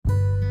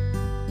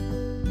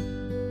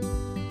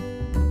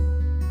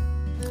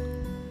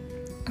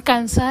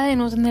¿Cansada de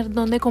no tener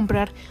dónde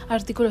comprar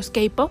artículos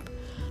K-pop?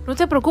 No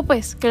te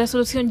preocupes, que la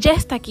solución ya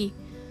está aquí.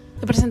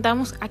 Te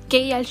presentamos a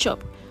K-Al Shop,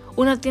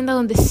 una tienda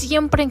donde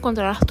siempre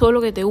encontrarás todo lo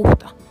que te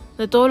gusta,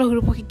 de todos los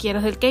grupos que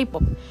quieras del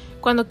K-pop.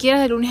 Cuando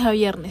quieras, de lunes a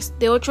viernes,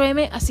 de 8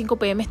 a.m. a 5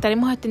 p.m.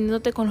 estaremos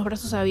atendiéndote con los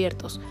brazos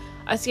abiertos.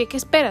 Así que, ¿qué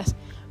esperas?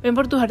 Ven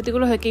por tus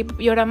artículos de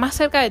K-pop y ahora más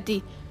cerca de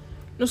ti.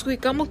 Nos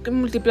ubicamos en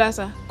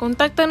Multiplaza.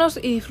 Contáctanos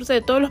y disfruta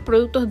de todos los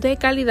productos de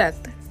calidad.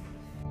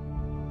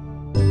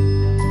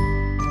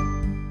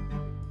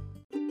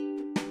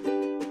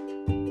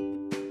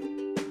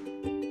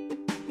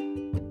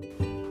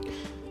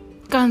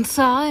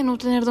 ¿Cansada de no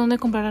tener dónde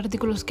comprar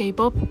artículos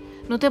K-pop?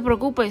 No te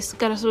preocupes,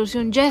 que la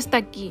solución ya está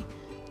aquí.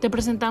 Te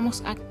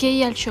presentamos a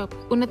K-Al Shop,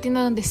 una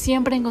tienda donde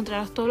siempre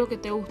encontrarás todo lo que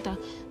te gusta,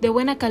 de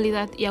buena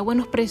calidad y a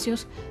buenos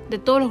precios, de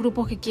todos los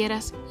grupos que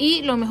quieras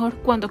y lo mejor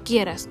cuando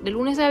quieras. De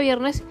lunes a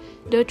viernes,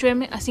 de 8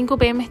 a.m. a 5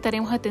 p.m.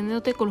 estaremos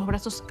atendiéndote con los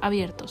brazos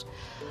abiertos.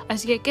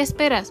 Así que, ¿qué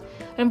esperas?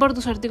 Ven por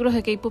tus artículos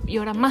de K-pop y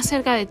ahora más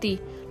cerca de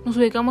ti. Nos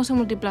ubicamos en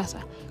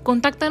Multiplaza.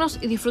 Contáctanos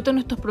y disfruta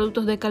nuestros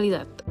productos de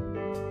calidad.